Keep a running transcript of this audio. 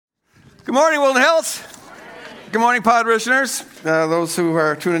Good morning, Woodland Hills. Good morning, pod parishioners, those who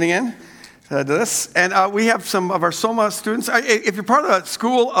are tuning in to this. And we have some of our Soma students. If you're part of the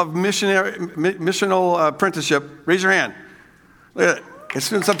School of Missional Apprenticeship, raise your hand. Look at it. Get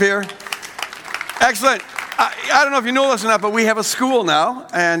students up here. Excellent. I don't know if you know this or not, but we have a school now,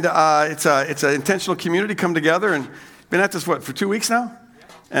 and it's an intentional community come together, and been at this, for 2 weeks now?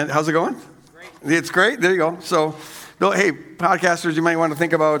 And how's it going? Great. It's great. There you go. So, hey, podcasters, you might want to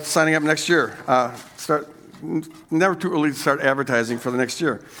think about signing up next year. Never too early to start advertising for the next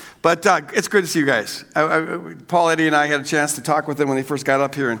year. But it's good to see you guys. Paul, Eddie, and I had a chance to talk with them when they first got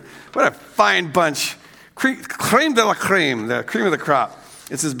up here, and what a fine bunch. Creme de la creme, the cream of the crop.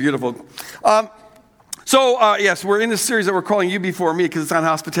 This is beautiful. Yes, we're in this series that we're calling You Before Me because it's on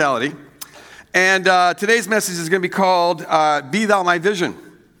hospitality. And today's message is going to be called Be Thou My Vision.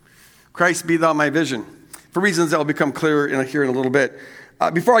 Christ, be thou my vision. For reasons that will become clearer here in a little bit.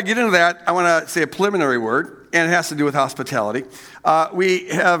 Before I get into that, I want to say a preliminary word, and it has to do with hospitality.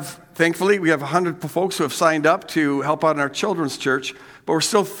 Thankfully, we have 100 folks who have signed up to help out in our children's church, but we're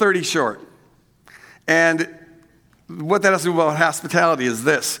still 30 short. And what that has to do about hospitality is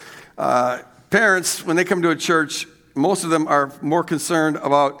this. Parents, when they come to a church, most of them are more concerned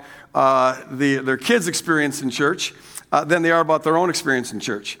about their kids' experience in church than they are about their own experience in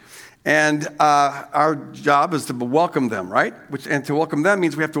church. And our job is to welcome them, right? And to welcome them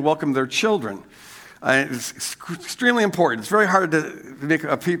means we have to welcome their children. It's extremely important. It's very hard to make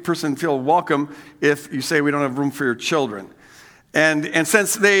a person feel welcome if you say we don't have room for your children. And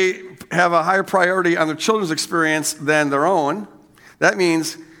since they have a higher priority on their children's experience than their own, that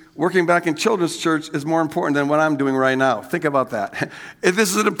means working back in children's church is more important than what I'm doing right now. Think about that.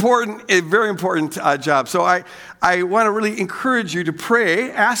 This is a very important job. So I want to really encourage you to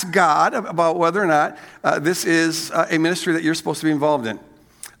pray, ask God about whether or not this is a ministry that you're supposed to be involved in.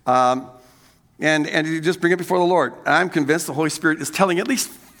 And you just bring it before the Lord. I'm convinced the Holy Spirit is telling at least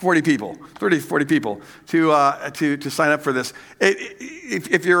 40 people to sign up for this.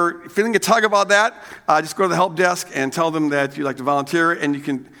 If you're feeling a tug about that, just go to the help desk and tell them that you'd like to volunteer, and you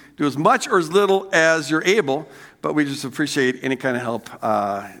can do as much or as little as you're able, but we just appreciate any kind of help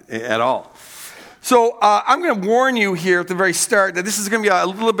at all. So I'm going to warn you here at the very start that this is going to be a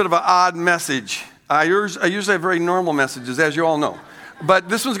little bit of an odd message. I usually have very normal messages, as you all know. But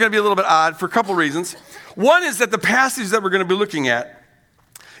this one's going to be a little bit odd for a couple reasons. One is that the passage that we're going to be looking at,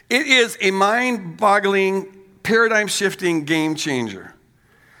 it is a mind-boggling, paradigm-shifting game changer.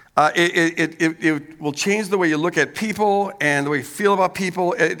 It will change the way you look at people and the way you feel about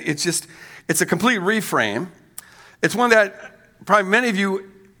people. It's a complete reframe. It's one that probably many of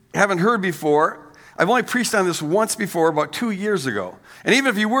you haven't heard before. I've only preached on this once before, about 2 years ago. And even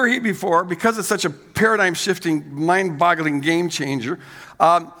if you were here before, because it's such a paradigm-shifting, mind-boggling game changer,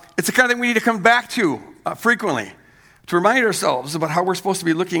 it's the kind of thing we need to come back to frequently to remind ourselves about how we're supposed to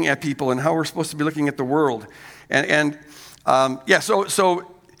be looking at people and how we're supposed to be looking at the world. So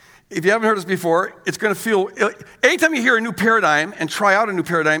if you haven't heard this before, it's going to feel, anytime you hear a new paradigm and try out a new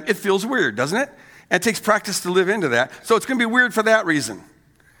paradigm, it feels weird, doesn't it? And it takes practice to live into that. So it's going to be weird for that reason.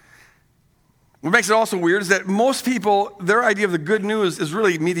 What makes it also weird is that most people, their idea of the good news is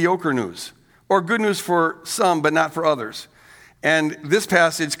really mediocre news, or good news for some but not for others. And this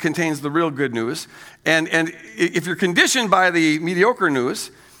passage contains the real good news. And if you're conditioned by the mediocre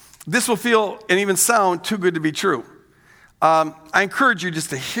news, this will feel and even sound too good to be true. I encourage you just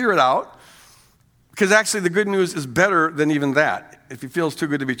to hear it out, because actually the good news is better than even that. If it feels too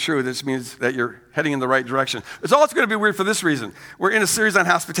good to be true, this means that you're heading in the right direction. It's also going to be weird for this reason. We're in a series on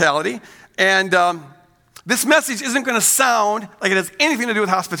hospitality, and this message isn't going to sound like it has anything to do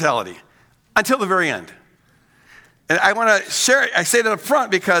with hospitality until the very end. And I want to share it. I say that up front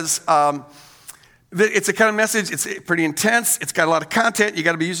because it's a kind of message, it's pretty intense, it's got a lot of content, you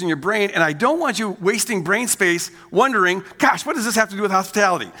got to be using your brain, and I don't want you wasting brain space wondering, gosh, what does this have to do with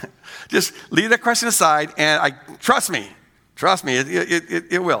hospitality? Just leave that question aside, and trust me,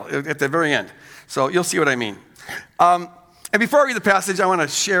 it will at the very end. So you'll see what I mean. And before I read the passage, I want to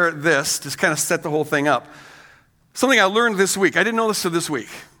share this, just kind of set the whole thing up. Something I learned this week. I didn't know this till this week.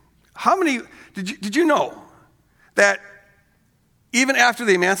 Did you know that even after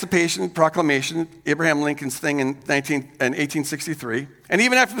the Emancipation Proclamation, Abraham Lincoln's thing in 1863, and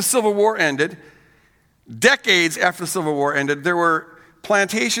even after the Civil War ended, decades after the Civil War ended, there were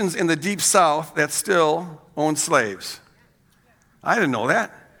plantations in the Deep South that still owned slaves? I didn't know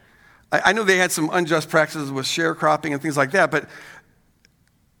that. I knew they had some unjust practices with sharecropping and things like that, but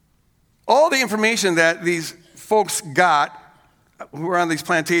all the information that these folks got who were on these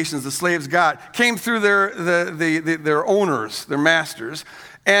plantations, the slaves got, came through their owners, their masters,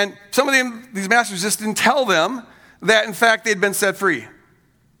 And some of these masters just didn't tell them that, in fact, they'd been set free.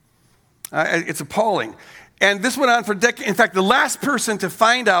 It's appalling. And this went on for decades. In fact, the last person to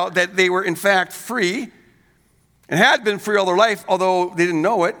find out that they were, in fact, free and had been free all their life, although they didn't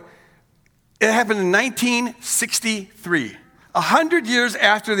know it, it happened in 1963. 100 years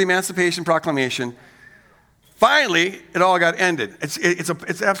after the Emancipation Proclamation, finally, it all got ended. It's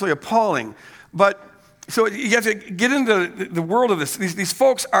absolutely appalling. But so you have to get into the world of this. These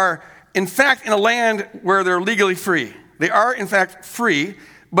folks are, in fact, in a land where they're legally free. They are, in fact, free,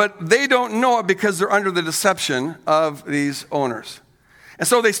 but they don't know it because they're under the deception of these owners. And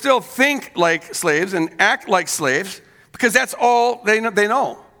so they still think like slaves and act like slaves because that's all they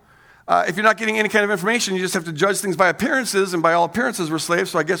know. If you're not getting any kind of information, you just have to judge things by appearances, and by all appearances, we're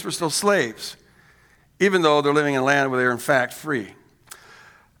slaves, so I guess we're still slaves, even though they're living in a land where they're, in fact, free.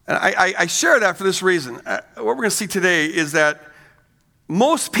 And I share that for this reason. What we're going to see today is that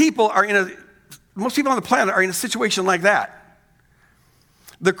most people on the planet are in a situation like that.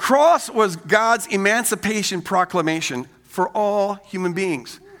 The cross was God's emancipation proclamation for all human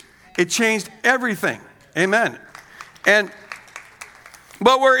beings. It changed everything. Amen.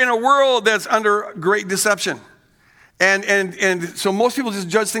 But we're in a world that's under great deception. And so most people just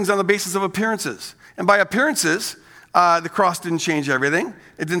judge things on the basis of appearances. And by appearances, the cross didn't change everything.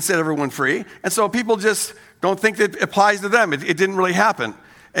 It didn't set everyone free. And so people just don't think that it applies to them. It didn't really happen.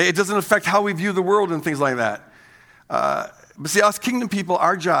 It doesn't affect how we view the world and things like that. But see, us kingdom people,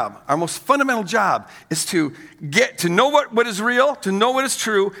 our job, our most fundamental job is to get to know what is real, to know what is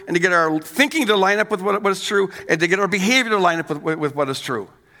true, and to get our thinking to line up with what is true, and to get our behavior to line up with what is true.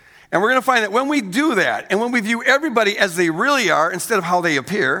 And we're going to find that when we do that, and when we view everybody as they really are instead of how they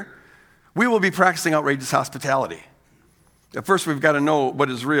appear, we will be practicing outrageous hospitality. At first, we've got to know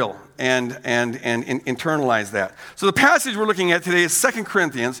what is real and internalize that. So the passage we're looking at today is 2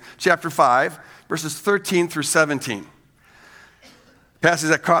 Corinthians chapter 5, verses 13 through 17. Passage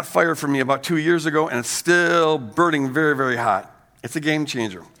that caught fire for me about 2 years ago, and it's still burning very, very hot. It's a game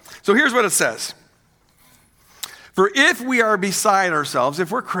changer. So here's what it says. For if we are beside ourselves,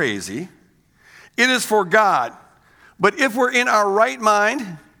 if we're crazy, it is for God. But if we're in our right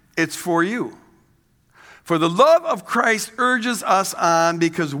mind, it's for you. For the love of Christ urges us on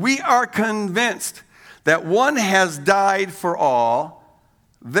because we are convinced that one has died for all,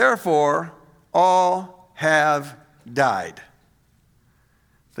 therefore all have died.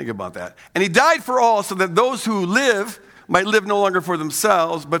 Think about that. And he died for all so that those who live might live no longer for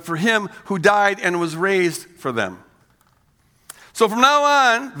themselves, but for him who died and was raised for them. So from now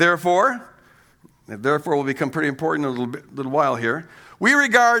on, therefore will become pretty important in a little while here, we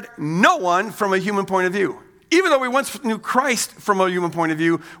regard no one from a human point of view. Even though we once knew Christ from a human point of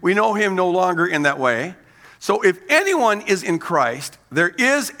view, we know him no longer in that way. So if anyone is in Christ, there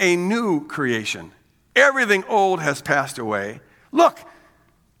is a new creation. Everything old has passed away. Look,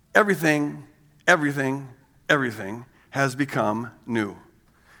 everything has become new.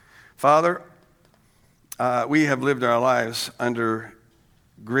 Father, we have lived our lives under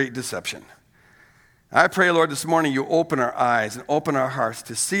great deception. I pray, Lord, this morning you open our eyes and open our hearts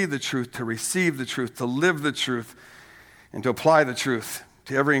to see the truth, to receive the truth, to live the truth, and to apply the truth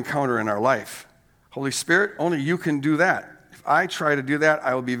to every encounter in our life. Holy Spirit, only you can do that. If I try to do that,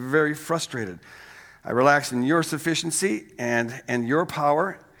 I will be very frustrated. I relax in your sufficiency and your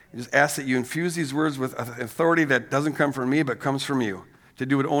power. I just ask that you infuse these words with authority that doesn't come from me, but comes from you, to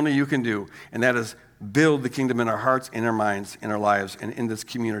do what only you can do, and that is build the kingdom in our hearts, in our minds, in our lives, and in this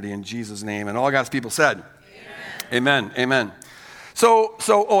community in Jesus' name. And all God's people said, Amen. Amen. So,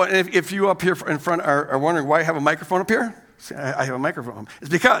 and if you up here in front are wondering why I have a microphone up here, I have a microphone. It's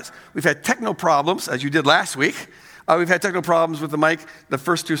because we've had techno problems, as you did last week. We've had techno problems with the mic the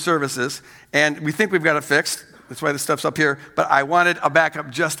first two services, and we think we've got it fixed. That's why this stuff's up here. But I wanted a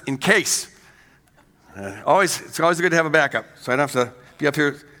backup just in case. It's always good to have a backup, so I don't have to be up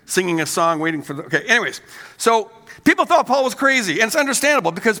here singing a song, waiting for okay, anyways. So people thought Paul was crazy, and it's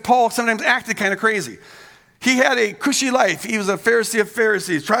understandable because Paul sometimes acted kind of crazy. He had a cushy life. He was a Pharisee of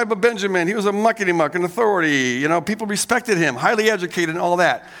Pharisees, tribe of Benjamin. He was a muckety-muck, an authority. People respected him, highly educated and all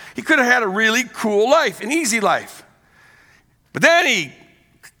that. He could have had a really cool life, an easy life. But then he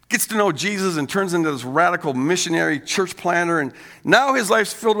gets to know Jesus and turns into this radical missionary church planter, and now his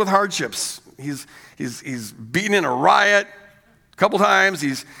life's filled with hardships. He's beaten in a riot a couple times.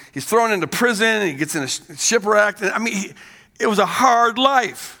 He's thrown into prison. He gets in a shipwreck. It was a hard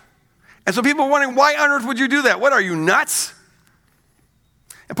life. And so people are wondering, why on earth would you do that? What, are you nuts?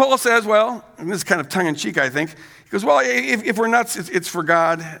 And Paul says, well, and this is kind of tongue-in-cheek, I think. He goes, well, if we're nuts, it's for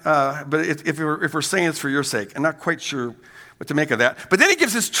God. But if we're saying it's for your sake, I'm not quite sure what to make of that. But then he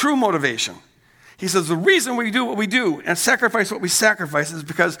gives his true motivation. He says the reason we do what we do and sacrifice what we sacrifice is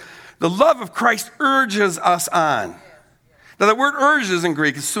because the love of Christ urges us on. Now the word urges in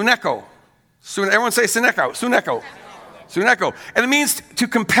Greek is suneko. Everyone say suneko. Suneko. Suneko. And it means to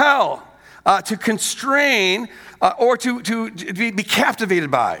compel, to constrain, or to be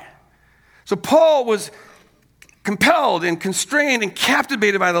captivated by. So Paul was compelled and constrained and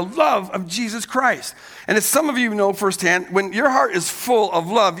captivated by the love of Jesus Christ. And as some of you know firsthand, when your heart is full of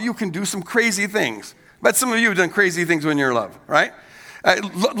love, you can do some crazy things. But some of you have done crazy things when you're in love, right?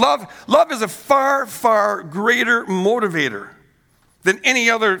 Love is a far, far greater motivator than any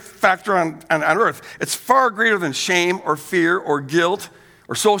other factor on earth. It's far greater than shame or fear or guilt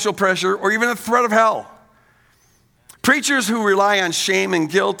or social pressure or even the threat of hell. Preachers who rely on shame and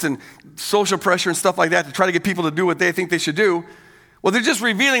guilt and social pressure and stuff like that to try to get people to do what they think they should do, well, they're just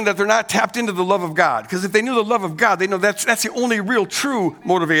revealing that they're not tapped into the love of God. Because if they knew the love of God, they know that's the only real true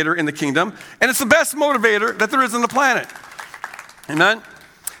motivator in the kingdom. And it's the best motivator that there is on the planet. Amen?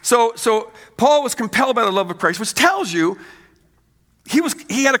 So Paul was compelled by the love of Christ, which tells you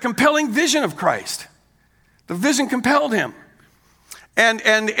he had a compelling vision of Christ. The vision compelled him.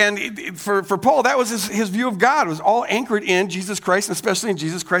 And for Paul, that was his view of God. It was all anchored in Jesus Christ, and especially in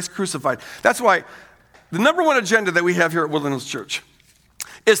Jesus Christ crucified. That's why the number one agenda that we have here at Woodland Hills Church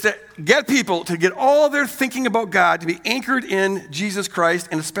is to get people to get all their thinking about God to be anchored in Jesus Christ,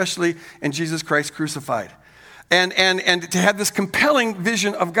 and especially in Jesus Christ crucified. And to have this compelling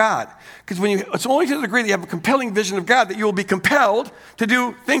vision of God. Because it's only to the degree that you have a compelling vision of God that you will be compelled to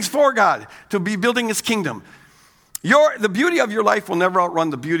do things for God, to be building his kingdom. The beauty of your life will never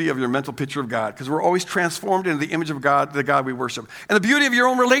outrun the beauty of your mental picture of God, because we're always transformed into the image of God, the God we worship. And the beauty of your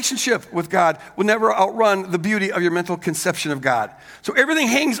own relationship with God will never outrun the beauty of your mental conception of God. So everything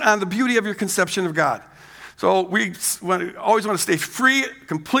hangs on the beauty of your conception of God. So we always want to stay free,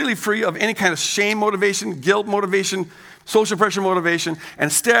 completely free of any kind of shame motivation, guilt motivation, social pressure motivation. And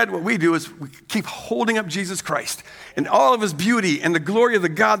instead, what we do is we keep holding up Jesus Christ and all of his beauty and the glory of the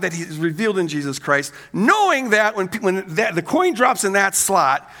God that he is revealed in Jesus Christ, knowing that when the coin drops in that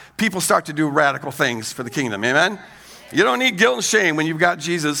slot, people start to do radical things for the kingdom. Amen? You don't need guilt and shame when you've got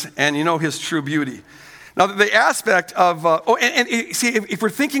Jesus and you know his true beauty. Now, the aspect of, see, if we're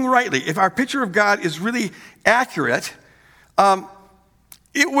thinking rightly, if our picture of God is really accurate,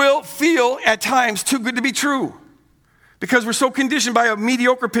 it will feel at times too good to be true. Because we're so conditioned by a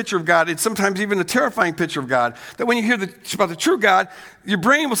mediocre picture of God, it's sometimes even a terrifying picture of God, that when you hear about the true God, your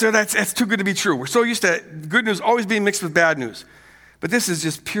brain will say, that's too good to be true. We're so used to good news always being mixed with bad news. But this is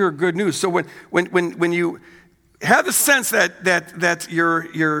just pure good news. So when you have the sense that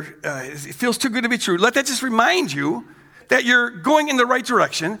it feels too good to be true, let that just remind you that you're going in the right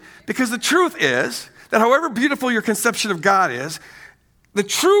direction, because the truth is that however beautiful your conception of God is, the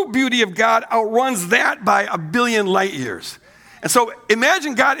true beauty of God outruns that by 1 billion light years. And so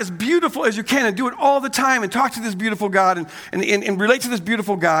imagine God as beautiful as you can and do it all the time and talk to this beautiful God and relate to this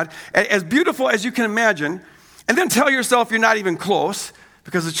beautiful God, as beautiful as you can imagine, and then tell yourself you're not even close,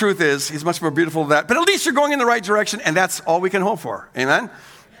 because the truth is he's much more beautiful than that. But at least you're going in the right direction, and that's all we can hope for. Amen?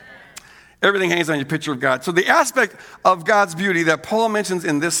 Everything hangs on your picture of God. So the aspect of God's beauty that Paul mentions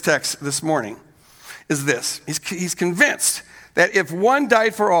in this text this morning is this. He's convinced that if one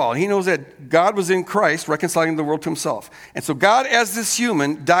died for all, he knows that God was in Christ reconciling the world to himself. And so God, as this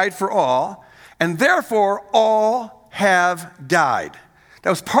human, died for all, and therefore all have died.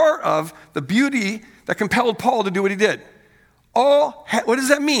 That was part of the beauty that compelled Paul to do what he did. What does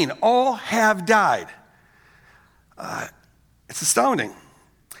that mean? All have died. It's astounding.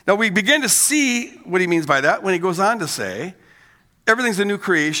 Now we begin to see what he means by that when he goes on to say, everything's a new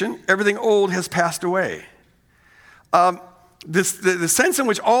creation, everything old has passed away. The sense in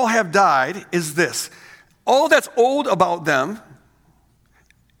which all have died is this. All that's old about them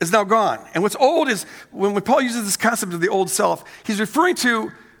is now gone. And what's old is, when Paul uses this concept of the old self, he's referring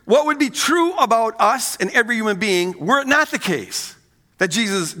to what would be true about us and every human being were it not the case that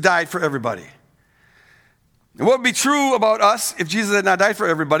Jesus died for everybody. And what would be true about us if Jesus had not died for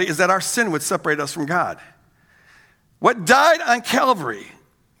everybody is that our sin would separate us from God. What died on Calvary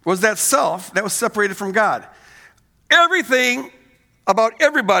was that self that was separated from God. Everything about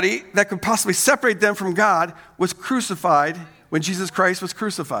everybody that could possibly separate them from God was crucified when Jesus Christ was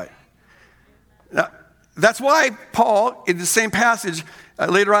crucified. Now, that's why Paul, in the same passage,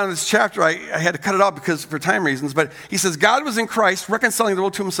 later on in this chapter, I had to cut it out because for time reasons, but he says, God was in Christ, reconciling the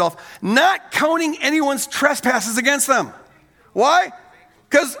world to himself, not counting anyone's trespasses against them. Why?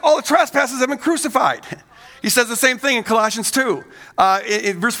 Because all the trespasses have been crucified. He says the same thing in Colossians 2,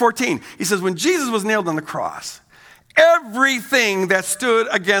 in verse 14. He says, when Jesus was nailed on the cross, everything that stood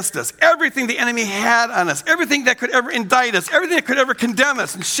against us, everything the enemy had on us, everything that could ever indict us, everything that could ever condemn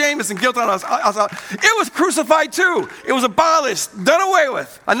us and shame us and guilt on us, it was crucified too. It was abolished, done away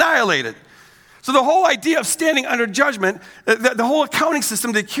with, annihilated. So the whole idea of standing under judgment, the whole accounting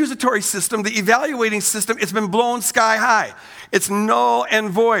system, the accusatory system, the evaluating system, it's been blown sky high. It's null and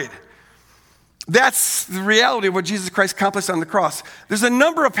void. That's the reality of what Jesus Christ accomplished on the cross. There's a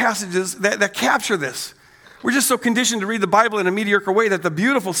number of passages that capture this. We're just so conditioned to read the Bible in a mediocre way that the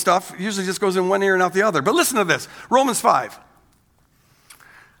beautiful stuff usually just goes in one ear and out the other. But listen to this, Romans 5.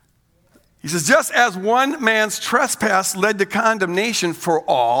 He says, just as one man's trespass led to condemnation for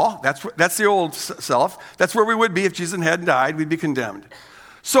all, that's the old self, that's where we would be if Jesus hadn't died, we'd be condemned.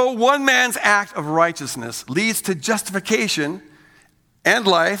 So one man's act of righteousness leads to justification and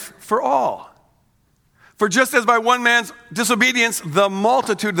life for all. For just as by one man's disobedience, the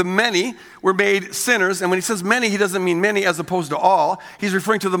multitude, the many, were made sinners. And when he says many, he doesn't mean many as opposed to all. He's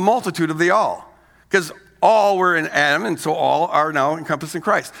referring to the multitude of the all. Because all were in Adam, and so all are now encompassed in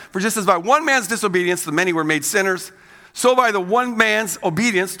Christ. For just as by one man's disobedience, the many were made sinners, so by the one man's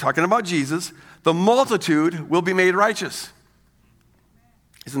obedience, talking about Jesus, the multitude will be made righteous.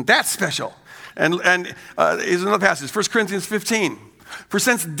 Isn't that special? And here's another passage, 1 Corinthians 15. For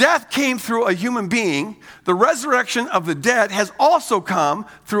since death came through a human being, the resurrection of the dead has also come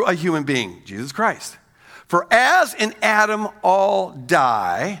through a human being, Jesus Christ. For as in Adam all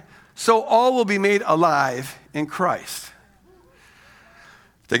die, so all will be made alive in Christ.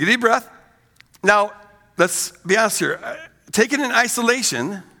 Take a deep breath. Now, let's be honest here. Taken in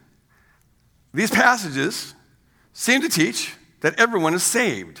isolation, these passages seem to teach that everyone is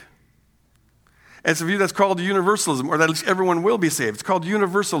saved. It's a view that's called universalism, or that at least everyone will be saved. It's called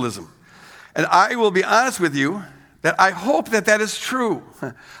universalism. And I will be honest with you that I hope that that is true.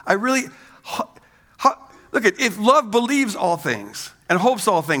 I really, look, if love believes all things and hopes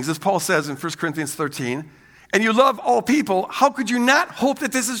all things, as Paul says in 1 Corinthians 13, and you love all people, how could you not hope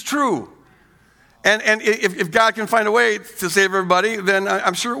that this is true? And if God can find a way to save everybody, then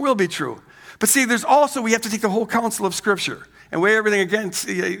I'm sure it will be true. But see, there's also, we have to take the whole counsel of Scripture and weigh everything against,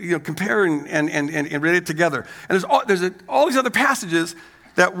 compare and read it together. And there's all these other passages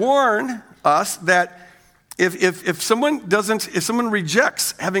that warn us that if someone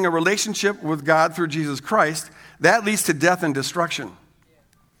rejects having a relationship with God through Jesus Christ, that leads to death and destruction.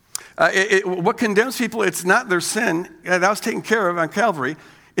 What condemns people, it's not their sin. That was taken care of on Calvary.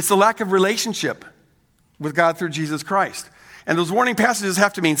 It's the lack of relationship with God through Jesus Christ. And those warning passages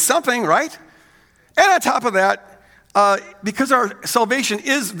have to mean something, right? And on top of that, because our salvation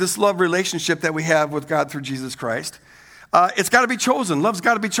is this love relationship that we have with God through Jesus Christ, it's got to be chosen. Love's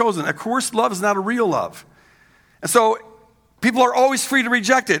got to be chosen. A coerced love is not a real love. And so people are always free to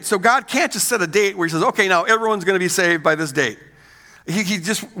reject it. So God can't just set a date where he says, okay, now everyone's going to be saved by this date. He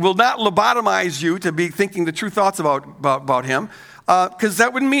just will not lobotomize you to be thinking the true thoughts about him, because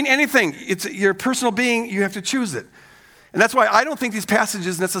that wouldn't mean anything. It's your personal being, you have to choose it. And that's why I don't think these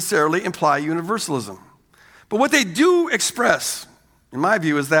passages necessarily imply universalism. But what they do express, in my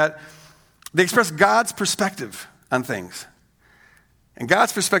view, is that they express God's perspective on things. And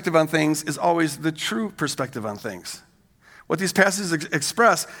God's perspective on things is always the true perspective on things. What these passages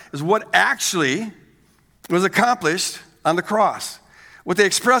express is what actually was accomplished on the cross. What they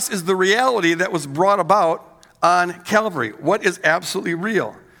express is the reality that was brought about on Calvary, what is absolutely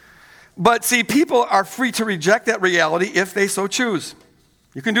real. But see, people are free to reject that reality if they so choose.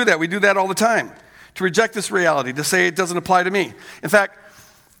 You can do that. We do that all the time. To reject this reality, to say it doesn't apply to me. In fact,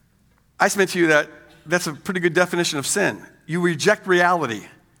 I submit to you that that's a pretty good definition of sin. You reject reality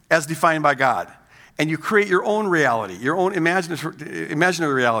as defined by God, and you create your own reality, your own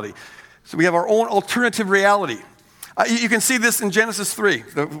imaginary reality. So we have our own alternative reality. You can see this in Genesis 3,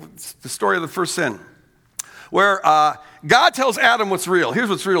 the story of the first sin, where God tells Adam what's real. Here's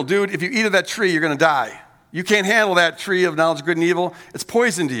what's real, dude. If you eat of that tree, you're going to die. You can't handle that tree of knowledge of good and evil. It's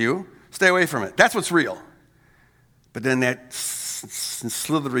poison to you. Stay away from it. That's what's real. But then that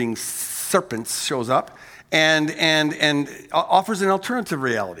slithering serpent shows up and offers an alternative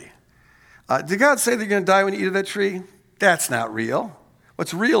reality. Did God say that you're going to die when you eat of that tree? That's not real.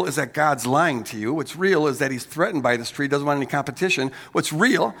 What's real is that God's lying to you. What's real is that he's threatened by this tree, doesn't want any competition. What's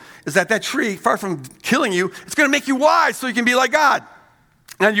real is that tree, far from killing you, it's going to make you wise so you can be like God.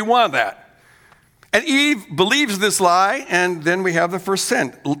 And you want that. And Eve believes this lie, and then we have the first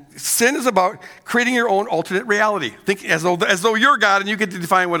sin. Sin is about creating your own alternate reality. Think as though you're God and you get to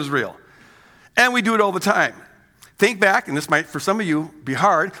define what is real. And we do it all the time. Think back, and this might for some of you be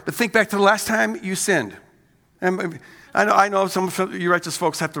hard, but think back to the last time you sinned. And I know some of you righteous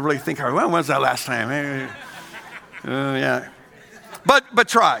folks have to really think hard. When was that last time? Yeah. But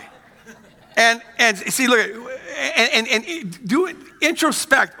try. And see, look, and do it,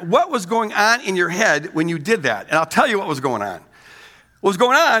 introspect what was going on in your head when you did that. And I'll tell you what was going on. What was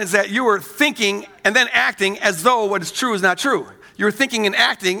going on is that you were thinking and then acting as though what is true is not true. You were thinking and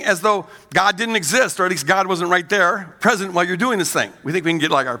acting as though God didn't exist, or at least God wasn't right there, present while you're doing this thing. We think we can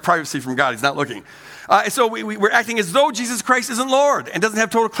get like our privacy from God. He's not looking. So we're acting as though Jesus Christ isn't Lord and doesn't have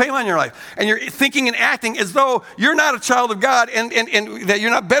total claim on your life. And you're thinking and acting as though you're not a child of God and that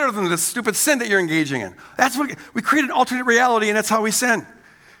you're not better than the stupid sin that you're engaging in. That's what we create an alternate reality, and that's how we sin.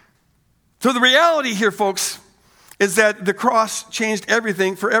 So the reality here, folks, is that the cross changed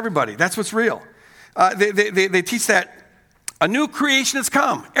everything for everybody. That's what's real. They teach that a new creation has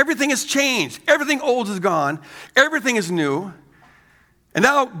come. Everything has changed. Everything old is gone. Everything is new. And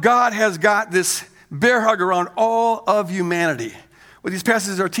now God has got this bear hug around all of humanity. What these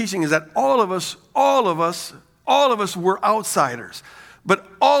passages are teaching is that all of us were outsiders. But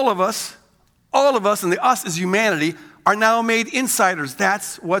all of us, and the us as humanity, are now made insiders.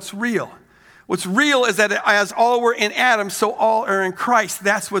 That's what's real. What's real is that as all were in Adam, so all are in Christ.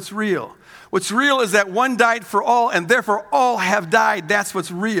 That's what's real. What's real is that one died for all, and therefore all have died. That's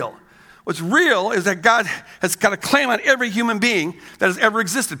what's real. What's real is that God has got a claim on every human being that has ever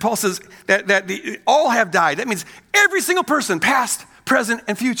existed. Paul says that all have died. That means every single person, past, present,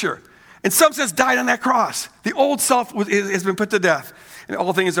 and future, in some sense died on that cross. The old self has been put to death, and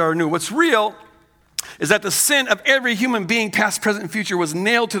all things are new. What's real is that the sin of every human being, past, present, and future, was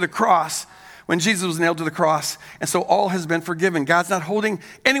nailed to the cross when Jesus was nailed to the cross, and so all has been forgiven. God's not holding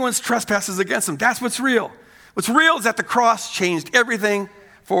anyone's trespasses against him. That's what's real. What's real is that the cross changed everything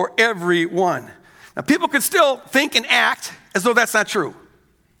for everyone. Now, people could still think and act as though that's not true,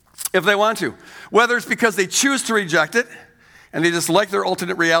 if they want to. Whether it's because they choose to reject it, and they just like their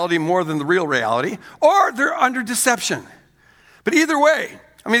alternate reality more than the real reality, or they're under deception. But either way,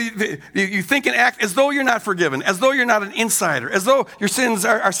 I mean, you think and act as though you're not forgiven, as though you're not an insider, as though your sins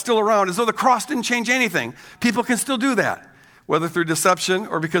are still around, as though the cross didn't change anything. People can still do that, whether through deception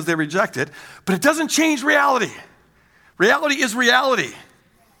or because they reject it. But it doesn't change reality. Reality is reality.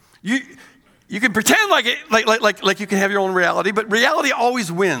 You can pretend like you can have your own reality, but reality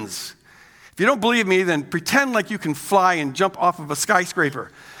always wins. If you don't believe me, then pretend like you can fly and jump off of a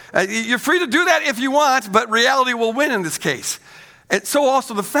skyscraper. You're free to do that if you want, but reality will win in this case. And so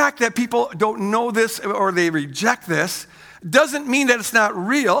also the fact that people don't know this or they reject this doesn't mean that it's not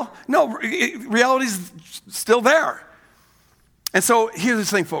real. No, reality's still there. And so here's the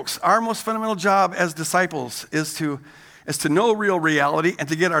thing, folks. Our most fundamental job as disciples is to know real reality and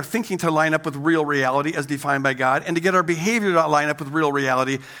to get our thinking to line up with real reality as defined by God, and to get our behavior to line up with real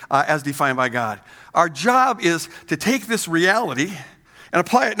reality as defined by God. Our job is to take this reality and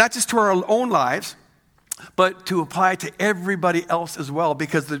apply it not just to our own lives, but to apply it to everybody else as well,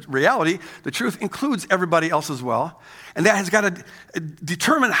 because the reality, the truth, includes everybody else as well. And that has got to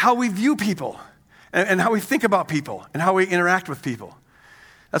determine how we view people and how we think about people and how we interact with people.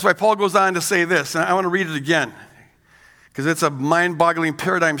 That's why Paul goes on to say this, and I want to read it again, because it's a mind-boggling,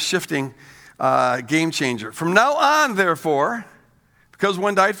 paradigm-shifting game changer. From now on, therefore, because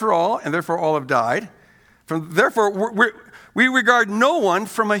one died for all, and therefore all have died, therefore we regard no one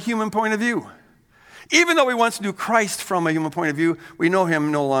from a human point of view. Even though we once knew Christ from a human point of view, we know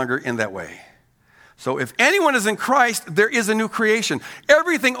him no longer in that way. So if anyone is in Christ, there is a new creation.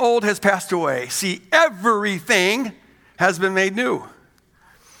 Everything old has passed away. See, everything has been made new.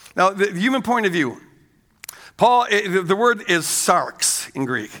 Now, the human point of view. Paul, the word is sarx in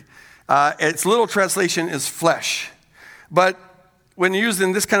Greek. Its literal translation is flesh. But when used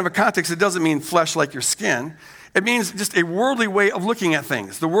in this kind of a context, it doesn't mean flesh like your skin. It means just a worldly way of looking at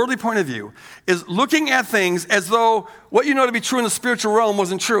things. The worldly point of view is looking at things as though what you know to be true in the spiritual realm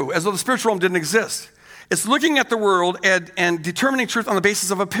wasn't true, as though the spiritual realm didn't exist. It's looking at the world and determining truth on the basis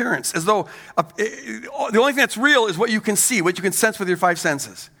of appearance, as though the only thing that's real is what you can see, what you can sense with your five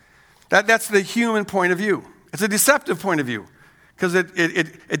senses. That's the human point of view. It's a deceptive point of view, because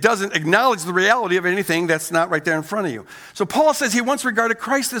it doesn't acknowledge the reality of anything that's not right there in front of you. So Paul says he once regarded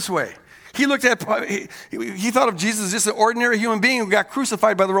Christ this way. He thought of Jesus as just an ordinary human being who got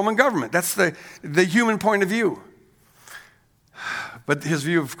crucified by the Roman government. That's the human point of view. But his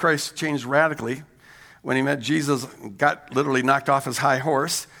view of Christ changed radically when he met Jesus, got literally knocked off his high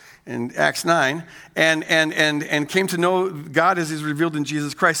horse in Acts 9, and came to know God as he's revealed in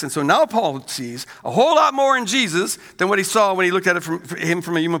Jesus Christ. And so now Paul sees a whole lot more in Jesus than what he saw when he looked at it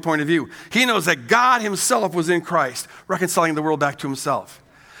from a human point of view. He knows that God himself was in Christ, reconciling the world back to himself.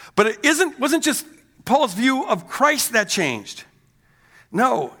 But it wasn't just Paul's view of Christ that changed.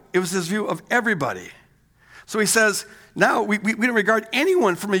 No, it was his view of everybody. So he says, now we don't regard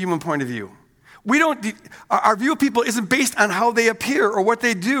anyone from a human point of view. Our view of people isn't based on how they appear or what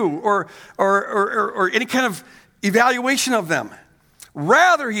they do or any kind of evaluation of them.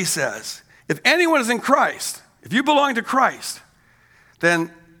 Rather, he says, if anyone is in Christ, if you belong to Christ,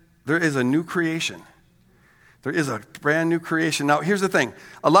 then there is a new creation. There is a brand new creation. Now, here's the thing.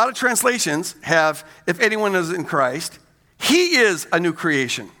 A lot of translations have, if anyone is in Christ, he is a new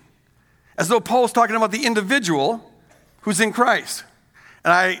creation. As though Paul's talking about the individual who's in Christ.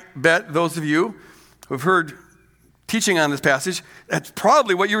 And I bet those of you who have heard teaching on this passage, that's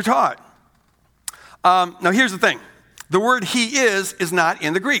probably what you were taught. Now, here's the thing. The word he is not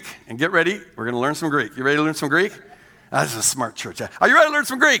in the Greek. And get ready, we're going to learn some Greek. You ready to learn some Greek? This is a smart church. Are you ready to learn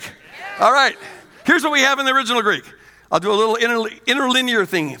some Greek? Yeah. All right. Here's what we have in the original Greek. I'll do a little interlinear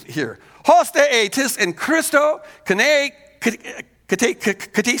thing here. Hoste etis in Christo kene katesis.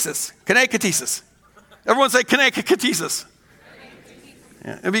 Kene katesis. Everyone say kene katesis.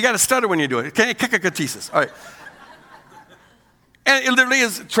 Yeah. You got to stutter when you do it. Kene katesis. All right. And it literally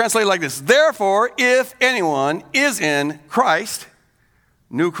is translated like this. Therefore, if anyone is in Christ,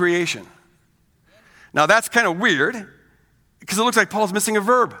 new creation. Now that's kind of weird because it looks like Paul's missing a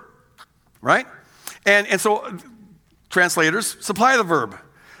verb, right? And so translators supply the verb.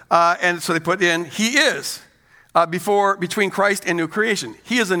 And so they put in, he is, between Christ and new creation.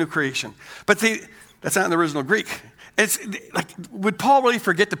 He is a new creation. But see, that's not in the original Greek. It's like, would Paul really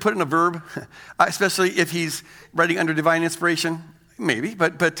forget to put in a verb, especially if he's writing under divine inspiration? Maybe,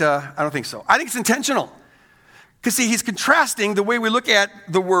 but I don't think so. I think it's intentional. Because see, he's contrasting the way we look at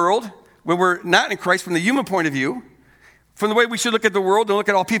the world when we're not in Christ from the human point of view, from the way we should look at the world and look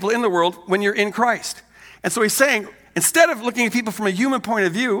at all people in the world when you're in Christ. And so he's saying, instead of looking at people from a human point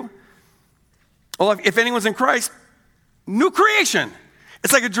of view, well, if anyone's in Christ, new creation.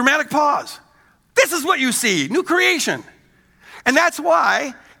 It's like a dramatic pause. This is what you see, new creation. And that's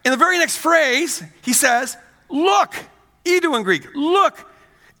why, in the very next phrase, he says, look, Edu in Greek, look,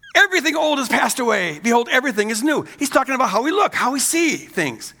 everything old has passed away. Behold, everything is new. He's talking about how we look, how we see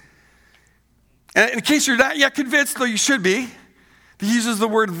things. And in case you're not yet convinced, though you should be, he uses the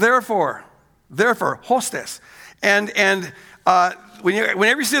word therefore, hostes. And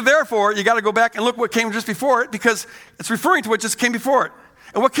whenever you see therefore, you got to go back and look what came just before it because it's referring to what just came before it.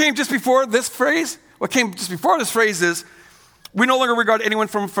 And what came just before this phrase, is we no longer regard anyone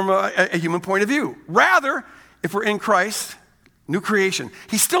from a human point of view. Rather, if we're in Christ, new creation.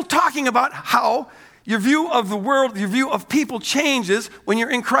 He's still talking about how your view of the world, your view of people changes when you're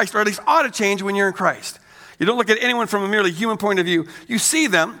in Christ, or at least ought to change when you're in Christ. You don't look at anyone from a merely human point of view. You see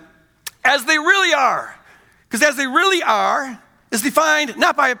them as they really are. Because as they really are is defined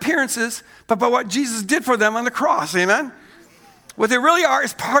not by appearances, but by what Jesus did for them on the cross. Amen? What they really are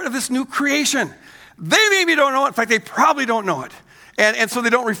is part of this new creation. They maybe don't know it. In fact, they probably don't know it. And so they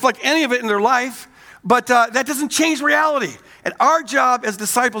don't reflect any of it in their life. But that doesn't change reality. And our job as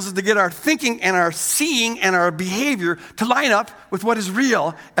disciples is to get our thinking and our seeing and our behavior to line up with what is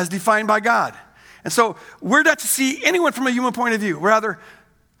real as defined by God. And so we're not to see anyone from a human point of view. Rather,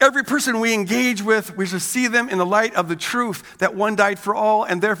 every person we engage with, we should see them in the light of the truth that one died for all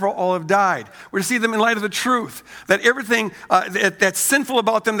and therefore all have died. We're to see them in light of the truth that everything that's sinful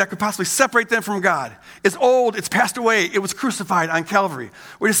about them that could possibly separate them from God is old, it's passed away, it was crucified on Calvary.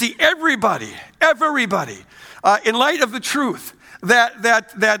 We're to see everybody, in light of the truth that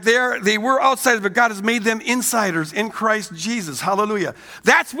they were outsiders, but God has made them insiders in Christ Jesus. Hallelujah.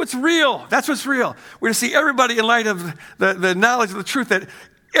 That's what's real. We're to see everybody in light of the knowledge of the truth that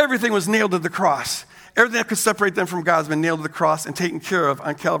everything was nailed to the cross. Everything that could separate them from God has been nailed to the cross and taken care of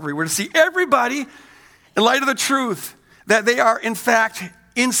on Calvary. We're to see everybody in light of the truth that they are, in fact,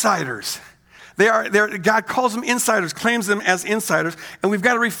 insiders. God calls them insiders, claims them as insiders, and we've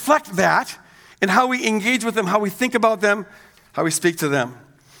got to reflect that in how we engage with them, how we think about them, how we speak to them.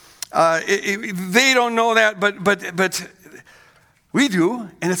 They don't know that, but we do,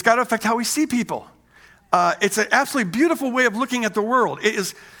 and it's got to affect how we see people. It's an absolutely beautiful way of looking at the world. It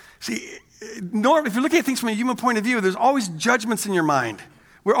is, normally, if you're looking at things from a human point of view, there's always judgments in your mind.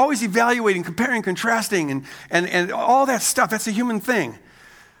 We're always evaluating, comparing, contrasting, and all that stuff. That's a human thing.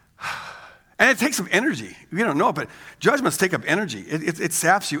 And it takes up energy. We don't know it, but judgments take up energy. It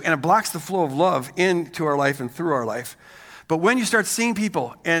saps you, and it blocks the flow of love into our life and through our life. But when you start seeing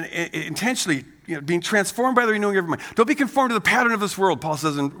people and intentionally being transformed by the renewing of your mind, don't be conformed to the pattern of this world, Paul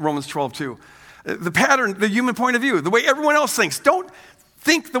says in Romans 12:2. The pattern, the human point of view, the way everyone else thinks. Don't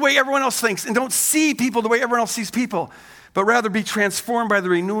think the way everyone else thinks, and don't see people the way everyone else sees people, but rather be transformed by the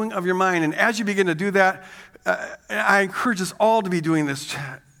renewing of your mind. And as you begin to do that, I encourage us all to be doing this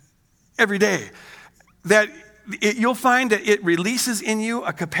every day. you'll find that it releases in you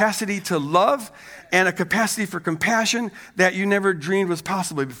a capacity to love and a capacity for compassion that you never dreamed was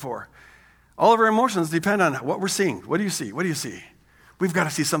possible before. All of our emotions depend on what we're seeing. What do you see? What do you see? We've got to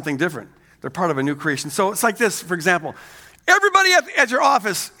see something different. They're part of a new creation. So it's like this, for example. Everybody at your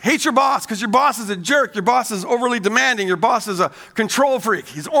office hates your boss because your boss is a jerk. Your boss is overly demanding. Your boss is a control freak.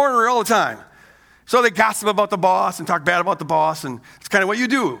 He's ornery all the time. So they gossip about the boss and talk bad about the boss, and it's kind of what you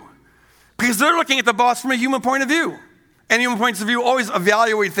do. Because they're looking at the boss from a human point of view. And human points of view always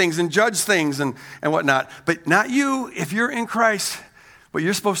evaluate things and judge things and whatnot. But not you. If you're in Christ, what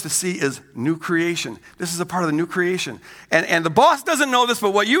you're supposed to see is new creation. This is a part of the new creation. And the boss doesn't know this,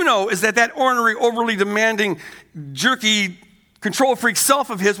 but what you know is that ornery, overly demanding, jerky, control freak self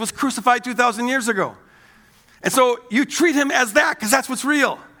of his was crucified 2,000 years ago. And so you treat him as that because that's what's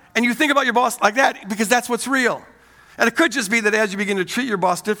real. And you think about your boss like that because that's what's real. And it could just be that as you begin to treat your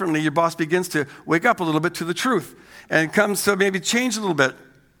boss differently, your boss begins to wake up a little bit to the truth and comes to maybe change a little bit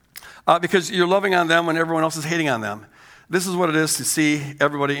because you're loving on them when everyone else is hating on them. This is what it is to see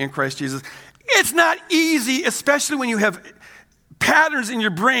everybody in Christ Jesus. It's not easy, especially when you have patterns in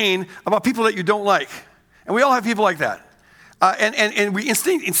your brain about people that you don't like. And we all have people like that. And we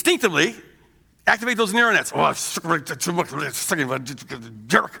instinctively activate those neural nets. Oh,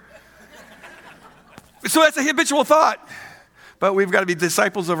 jerk. So that's a habitual thought. But we've got to be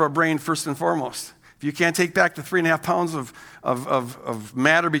disciples of our brain first and foremost. If you can't take back the 3.5 pounds of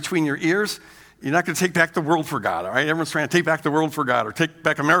matter between your ears, you're not going to take back the world for God, all right? Everyone's trying to take back the world for God or take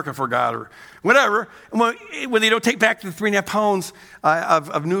back America for God or whatever. And when they don't take back the 3.5 pounds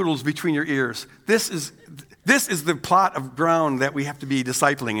of noodles between your ears, this is the plot of ground that we have to be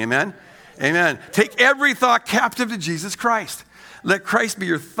discipling, amen? Amen. Take every thought captive to Jesus Christ. Let Christ be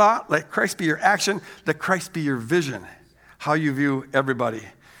your thought. Let Christ be your action. Let Christ be your vision, how you view everybody.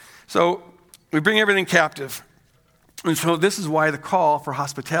 So we bring everything captive. And so this is why the call for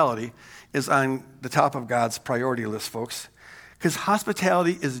hospitality is on the top of God's priority list, folks. Because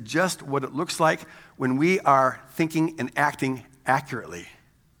hospitality is just what it looks like when we are thinking and acting accurately.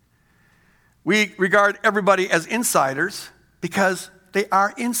 We regard everybody as insiders because they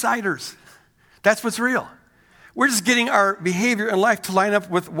are insiders. That's what's real. We're just getting our behavior in life to line up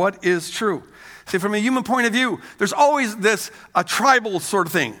with what is true. See, from a human point of view, there's always a tribal sort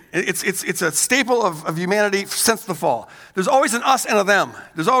of thing. It's a staple of humanity since the fall. There's always an us and a them.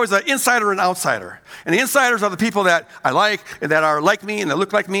 There's always an insider and outsider. And the insiders are the people that I like, and that are like me, and that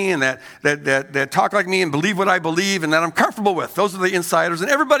look like me, and that talk like me, and believe what I believe, and that I'm comfortable with. Those are the insiders. And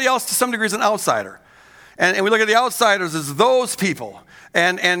everybody else, to some degree, is an outsider. And we look at the outsiders as those people.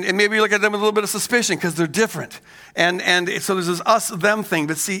 And maybe you look at them with a little bit of suspicion because they're different. And so there's this us-them thing.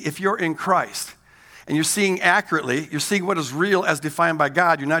 But see, if you're in Christ and you're seeing accurately, you're seeing what is real as defined by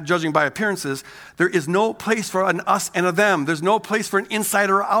God, you're not judging by appearances, there is no place for an us and a them. There's no place for an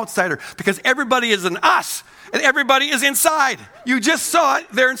insider or outsider because everybody is an us and everybody is inside. You just saw it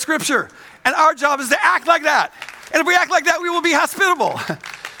there in Scripture. And our job is to act like that. And if we act like that, we will be hospitable.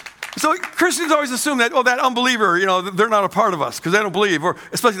 So Christians always assume that, that unbeliever, they're not a part of us because they don't believe, or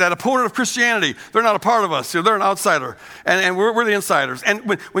especially that opponent of Christianity, they're not a part of us. They're an outsider, and we're the insiders.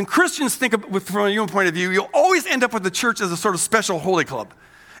 And when Christians think from a human point of view, you'll always end up with the church as a sort of special holy club.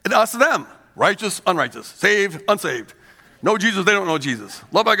 And us, them, righteous, unrighteous, saved, unsaved. Know Jesus, they don't know Jesus.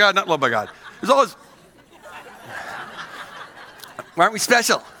 Loved by God, not loved by God. There's always, why aren't we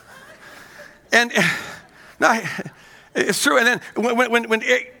special? And no, it's true. And then when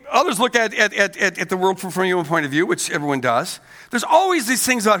others look at the world from a human point of view, which everyone does, there's always these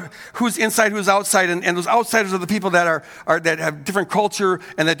things about who's inside, who's outside, and those outsiders are the people that that have different culture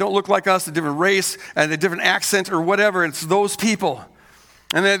and that don't look like us, a different race, and a different accent or whatever. It's those people.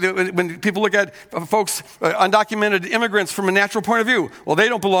 And then when people look at folks, undocumented immigrants from a natural point of view, well, they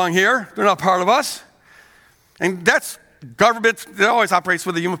don't belong here. They're not part of us. And that's government that always operates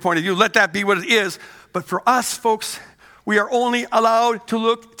with a human point of view. Let that be what it is. But for us, folks, we are only allowed to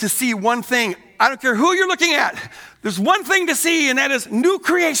look to see one thing. I don't care who you're looking at. There's one thing to see, and that is new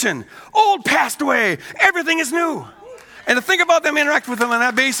creation. Old passed away. Everything is new. And to think about them, interact with them on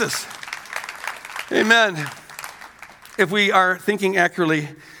that basis. Amen. If we are thinking accurately,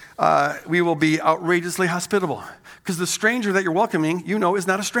 we will be outrageously hospitable. Because the stranger that you're welcoming, is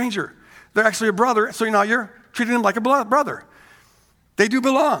not a stranger. They're actually a brother, so now you're treating them like a brother. They do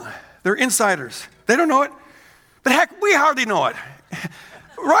belong. They're insiders. They don't know it. But heck, we hardly know it,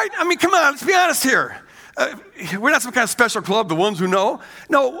 right? I mean, come on, let's be honest here. We're not some kind of special club, the ones who know.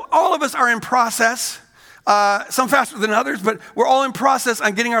 No, all of us are in process, some faster than others, but we're all in process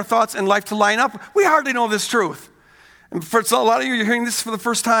on getting our thoughts and life to line up. We hardly know this truth. And for a lot of you, you're hearing this for the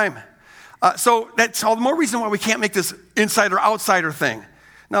first time. So that's all the more reason why we can't make this insider-outsider thing.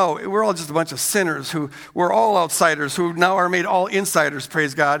 No, we're all just a bunch of sinners we're all outsiders who now are made all insiders,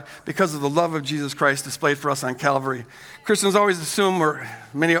 praise God, because of the love of Jesus Christ displayed for us on Calvary. Christians always assume, or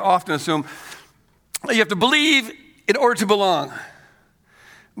many often assume, you have to believe in order to belong.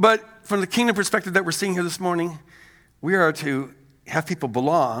 But from the kingdom perspective that we're seeing here this morning, we are to have people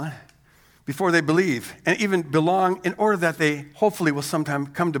belong before they believe, and even belong in order that they hopefully will sometime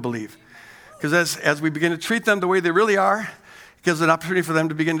come to believe. Because as we begin to treat them the way they really are, it gives an opportunity for them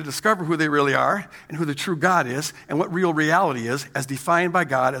to begin to discover who they really are and who the true God is and what real reality is as defined by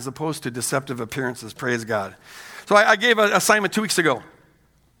God as opposed to deceptive appearances. Praise God. So I gave an assignment 2 weeks ago.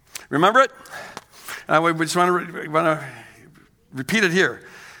 Remember it? And I just want to repeat it here.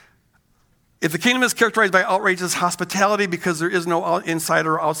 If the kingdom is characterized by outrageous hospitality because there is no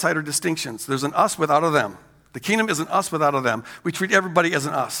insider or outsider distinctions, there's an us without a them. The kingdom is an us without a them. We treat everybody as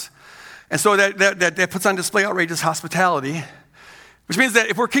an us. And so that puts on display outrageous hospitality, which means that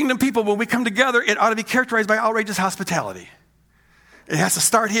if we're kingdom people, when we come together, it ought to be characterized by outrageous hospitality. It has to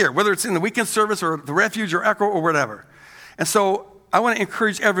start here, whether it's in the weekend service or the refuge or Echo or whatever. And so I want to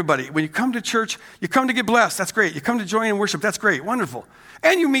encourage everybody, when you come to church, you come to get blessed, that's great. You come to join in worship, that's great, wonderful.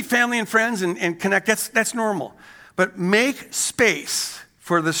 And you meet family and friends and connect, that's normal. But make space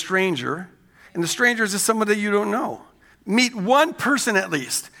for the stranger, and the stranger is just somebody you don't know. Meet one person at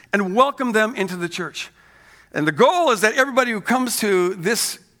least and welcome them into the church. And the goal is that everybody who comes to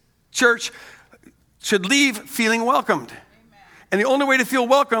this church should leave feeling welcomed. Amen. And the only way to feel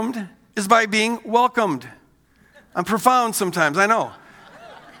welcomed is by being welcomed. I'm profound sometimes, I know.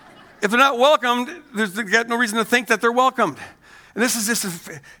 If they're not welcomed, they've got no reason to think that they're welcomed. And this is just,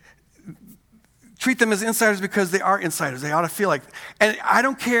 treat them as insiders because they are insiders. They ought to feel like, and I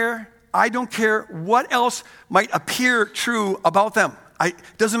don't care what else might appear true about them. It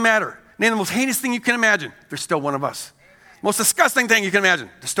doesn't matter. Name the most heinous thing you can imagine. They're still one of us. Most disgusting thing you can imagine.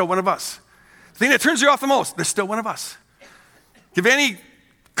 They're still one of us. The thing that turns you off the most. They're still one of us. Give any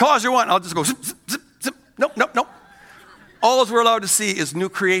cause you want. I'll just go zip, zip, zip, zip. Nope. All we're allowed to see is new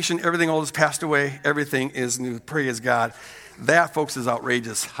creation. Everything old has passed away. Everything is new. Praise God. That, folks, is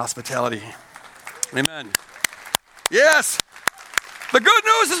outrageous hospitality. Amen. Yes. The good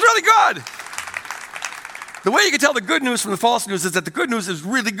news is really good. The way you can tell the good news from the false news is that the good news is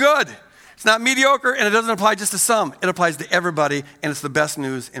really good. It's not mediocre, and it doesn't apply just to some. It applies to everybody, and it's the best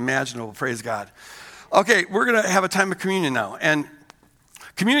news imaginable. Praise God. Okay, we're going to have a time of communion now. And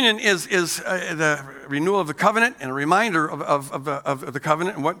communion is the renewal of the covenant and a reminder of the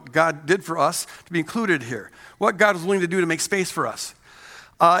covenant and what God did for us to be included here. What God is willing to do to make space for us.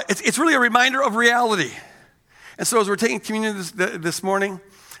 It's really a reminder of reality. And so as we're taking communion this morning,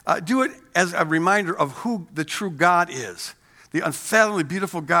 do it as a reminder of who the true God is. The unfathomably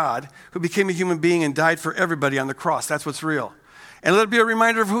beautiful God who became a human being and died for everybody on the cross. That's what's real. And let it be a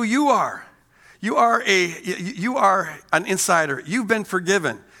reminder of who you are. You are an insider. You've been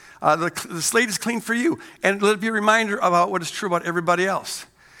forgiven. The slate is clean for you. And let it be a reminder about what is true about everybody else.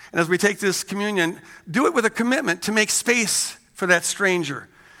 And as we take this communion, do it with a commitment to make space for that stranger.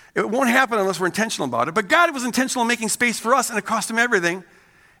 It won't happen unless we're intentional about it. But God was intentional in making space for us, and it cost him everything.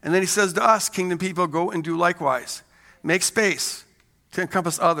 And then he says to us, kingdom people, go and do likewise. Make space to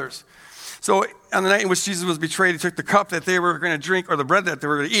encompass others. So on the night in which Jesus was betrayed, he took the cup that they were going to drink, or the bread that they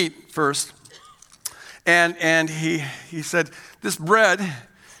were going to eat first. And he said, this bread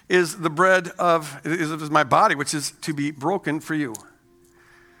is the bread is my body, which is to be broken for you.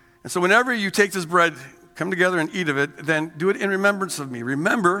 And so whenever you take this bread, come together and eat of it, then do it in remembrance of me.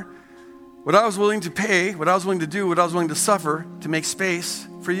 Remember what I was willing to pay, what I was willing to do, what I was willing to suffer to make space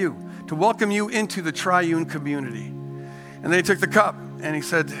for you, to welcome you into the triune community. And then he took the cup and he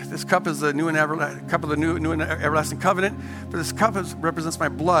said, this cup is the new and everlasting covenant, for this cup represents my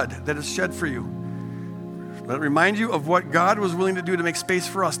blood that is shed for you. Let it remind you of what God was willing to do to make space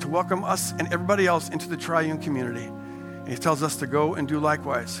for us, to welcome us and everybody else into the triune community. And he tells us to go and do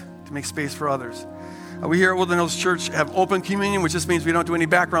likewise, to make space for others. We here at Woodland Hills Church have open communion, which just means we don't do any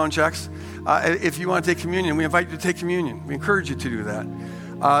background checks. If you want to take communion, we invite you to take communion. We encourage you to do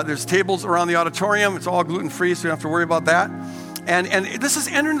that. There's tables around the auditorium. It's all gluten-free, so you don't have to worry about that. And this is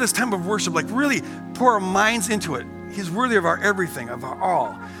entering this time of worship, like really pour our minds into it. He's worthy of our everything, of our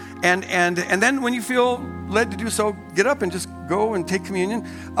all. And then when you feel led to do so, get up and just go and take communion.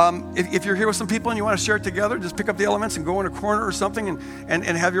 If you're here with some people and you want to share it together, just pick up the elements and go in a corner or something and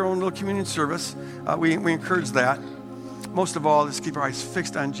have your own little communion service. We encourage that. Most of all, just keep our eyes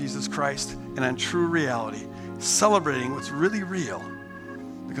fixed on Jesus Christ and on true reality, celebrating what's really real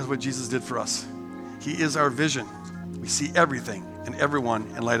because of what Jesus did for us. He is our vision. We see everything and everyone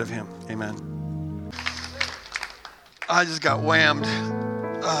in light of him. Amen. I just got whammed.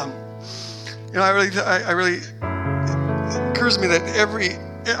 I really, it occurs to me that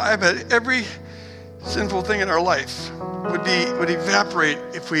every sinful thing in our life would evaporate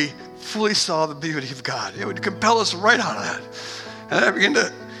if we fully saw the beauty of God. It would compel us right out of that. And I begin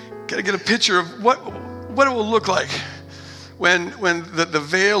to get a picture of what it will look like when the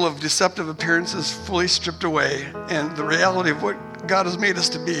veil of deceptive appearance is fully stripped away and the reality of what God has made us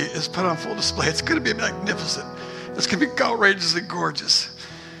to be is put on full display. It's going to be magnificent. It's going to be outrageously gorgeous.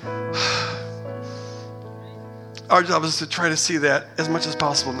 Our job is to try to see that as much as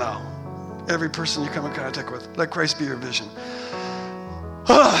possible now. Every person you come in contact with, let Christ be your vision.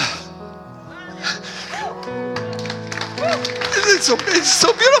 It's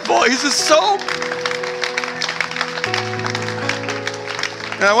so beautiful. He's just so...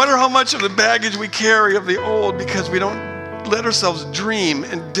 And I wonder how much of the baggage we carry of the old because we don't let ourselves dream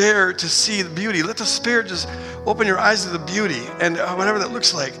and dare to see the beauty. Let the Spirit just open your eyes to the beauty and whatever that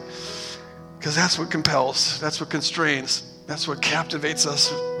looks like. Because that's what compels, that's what constrains, that's what captivates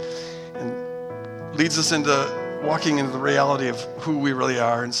us and leads us into walking into the reality of who we really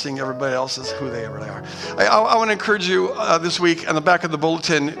are and seeing everybody else as who they really are. I want to encourage you this week, on the back of the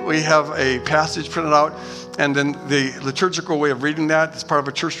bulletin, we have a passage printed out, and then the liturgical way of reading that is part of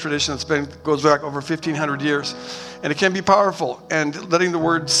a church tradition goes back over 1,500 years. And it can be powerful, and letting the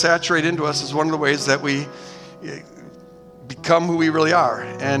word saturate into us is one of the ways that we become who we really are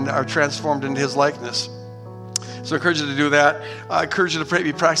and are transformed into his likeness. So I encourage you to do that. I encourage you to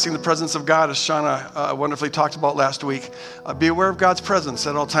be practicing the presence of God, as Shauna wonderfully talked about last week. Be aware of God's presence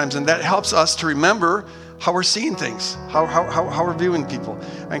at all times, and that helps us to remember how we're seeing things, how we're viewing people.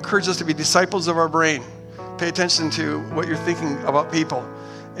 I encourage us to be disciples of our brain. Pay attention to what you're thinking about people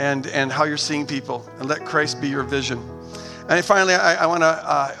and how you're seeing people, and let Christ be your vision. And finally, I want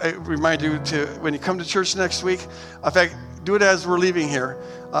to remind you to, when you come to church next week, in fact, do it as we're leaving here.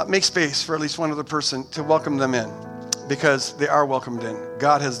 Make space for at least one other person to welcome them in, because they are welcomed in.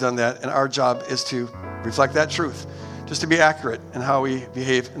 God has done that, and our job is to reflect that truth, just to be accurate in how we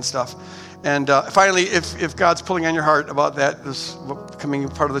behave and stuff. And finally, if God's pulling on your heart about that, this becoming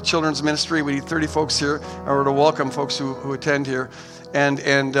part of the children's ministry, we need 30 folks here in order to welcome folks who attend here. And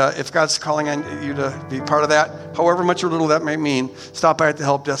if God's calling on you to be part of that, however much or little that may mean, stop by at the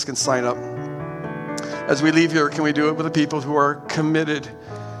help desk and sign up. As we leave here, can we do it with the people who are committed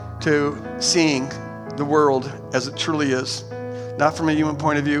to seeing the world as it truly is, not from a human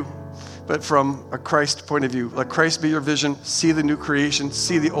point of view, but from a Christ point of view. Let Christ be your vision. See the new creation.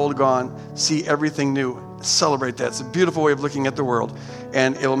 See the old gone. See everything new. Celebrate that. It's a beautiful way of looking at the world,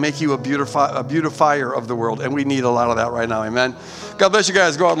 and it will make you a beautifier of the world, and we need a lot of that right now. Amen. God bless you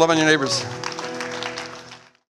guys. Go out and love on your neighbors.